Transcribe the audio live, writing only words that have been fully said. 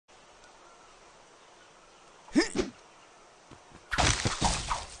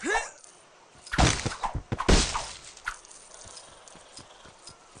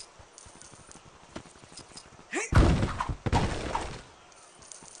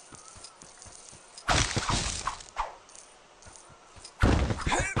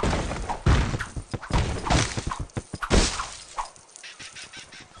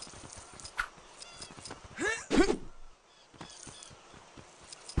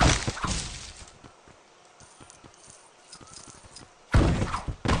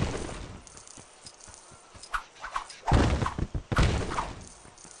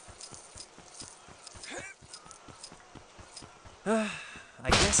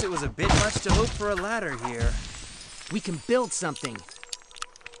Guess it was a bit much to hope for a ladder here. We can build something.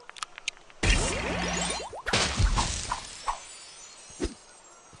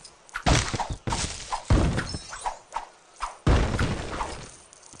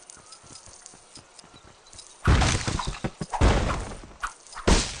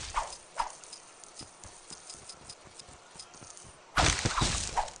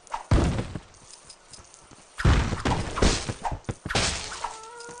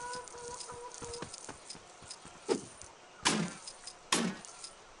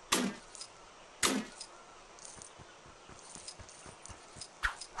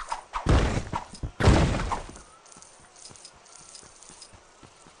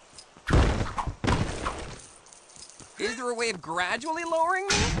 Is there a way of gradually lowering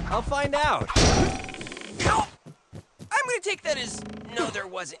me? I'll find out. No! I'm gonna take that as no, there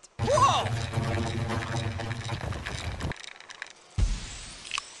wasn't. Whoa!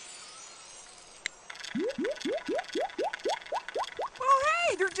 Oh,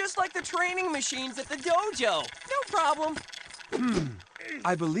 hey, they're just like the training machines at the dojo. No problem.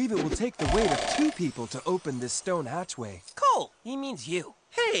 I believe it will take the weight of 2 people to open this stone hatchway. Cole, he means you.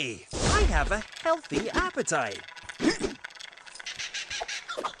 Hey, I have a healthy appetite.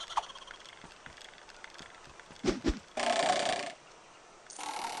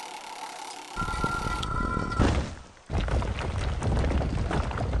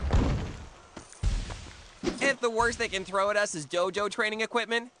 If the worst they can throw at us is dojo training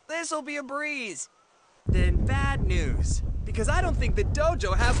equipment, this'll be a breeze. Then bad news, because I don't think the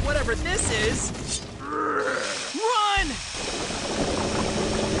dojo has whatever this is. Run!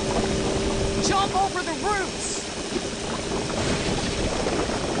 Jump over the roots!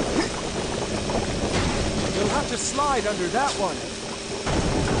 You'll have to slide under that one.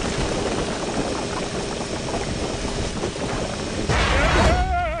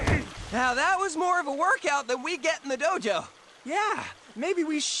 Now that was more of a workout than we get in the dojo. Yeah, maybe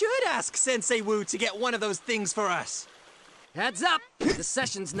we should ask Sensei Wu to get one of those things for us. Heads up! The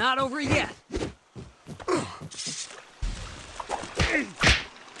session's not over yet.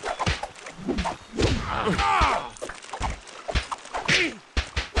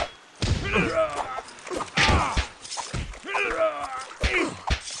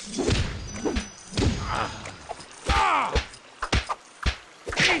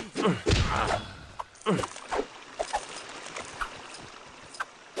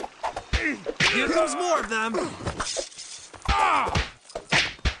 Here comes more of them.